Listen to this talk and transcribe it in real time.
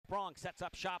Sprong sets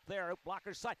up shop there, out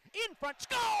blocker's side, in front,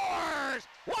 scores!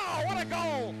 Wow, what a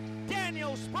goal!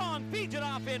 Daniel Sprong feeds it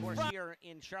off in front. Here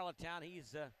in Charlottetown,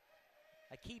 he's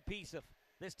a key piece of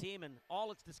this team and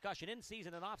all its discussion in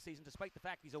season and off season, despite the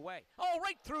fact he's away. Oh,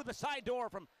 right through the side door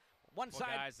from one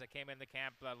side. Guys that came in the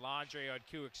camp, Landry had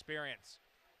Q experience.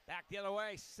 Back the other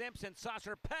way, Simpson,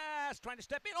 saucer pass, trying to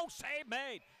step in. Oh, save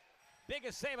made.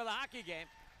 Biggest save of the hockey game.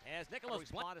 As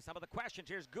Nicholas on to some of the questions.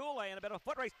 Here's Goulet in a bit of a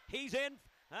foot race. He's in.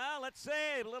 Let's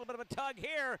see, a little bit of a tug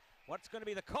here. What's going to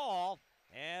be the call?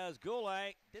 As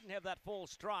Goulet didn't have that full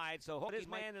stride, so his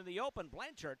man in the open,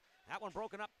 Blanchard. That one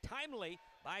broken up timely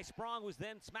by Sprong, who's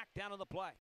then smacked down on the play.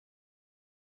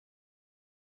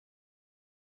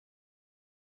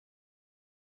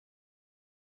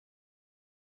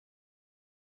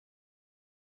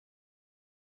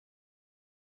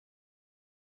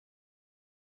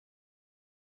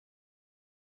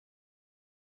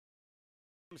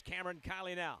 Cameron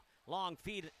Kiley now. Long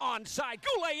feed onside.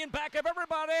 Goulet in back of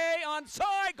everybody.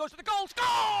 Onside. Goes to the goal.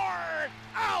 Score!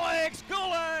 Alex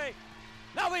Goulet!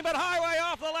 Nothing but highway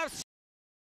off the left side.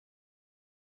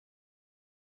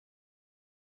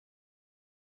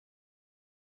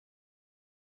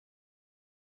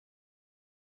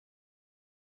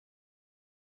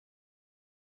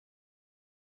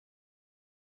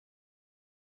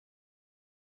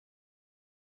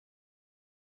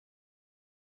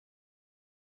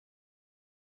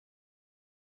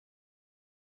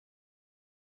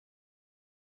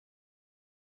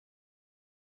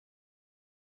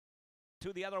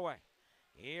 To the other way.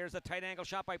 Here's a tight angle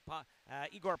shot by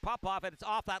Igor Popov, and it's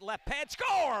off that left pad.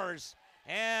 Scores!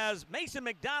 As Mason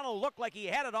McDonald looked like he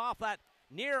had it off that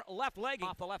near left leg.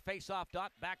 Off the left face-off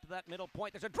dot, back to that middle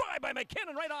point. There's a drive by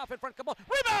McKinnon right off in front.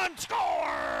 Rebound!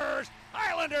 Scores!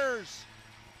 Islanders!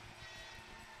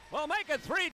 Well, make it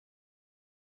 3.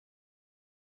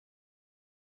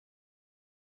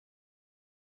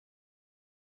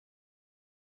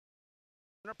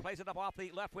 Plays it up off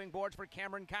the left wing boards for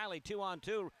Cameron Kiley.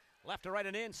 2-on-2, left to right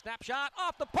and in. Snapshot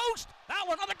off the post. That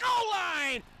one on the goal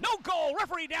line. No goal.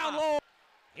 Referee down low.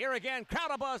 Here again, crowd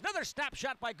abuzz. Another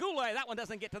snapshot by Goulet. That one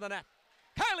doesn't get to the net.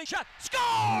 Kiley shot.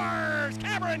 Scores!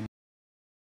 Cameron.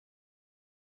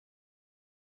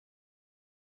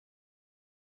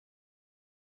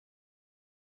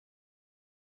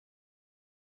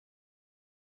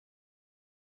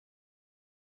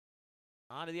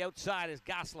 On to the outside is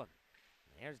Gosselin.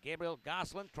 There's Gabriel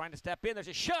Gosselin trying to step in. There's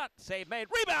a shot. Save made.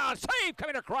 Rebound. Save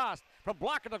coming across from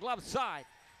blocker to glove side.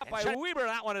 Up by Weber.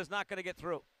 That one is not going to get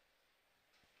through.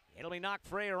 It'll be knocked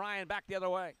free. Ryan back the other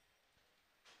way.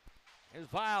 Here's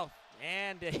Vile.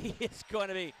 And he is going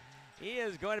to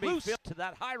be loose to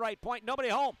that high right point. Nobody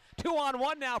home.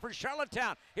 2-on-1 now for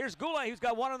Charlottetown. Here's Goulet, who's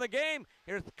got one in the game.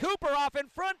 Here's Cooper off in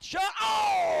front. Shot.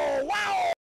 Oh,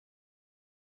 wow.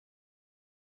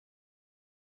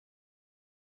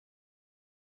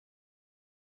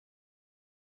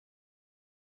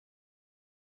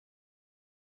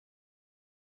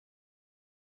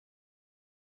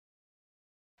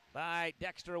 By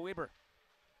Dexter Weber.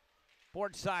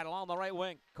 Board side along the right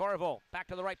wing. Corvo back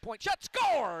to the right point. Shot,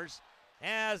 scores!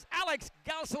 As Alex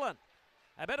Gosselin.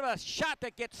 A bit of a shot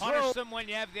that gets Punish them when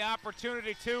you have the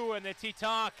opportunity to, and the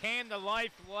Teton came to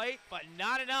life late, but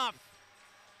not enough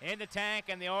in the tank.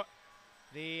 And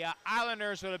the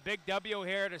Islanders with a big W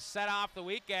here to set off the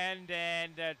weekend,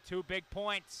 and 2 big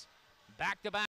points back to back.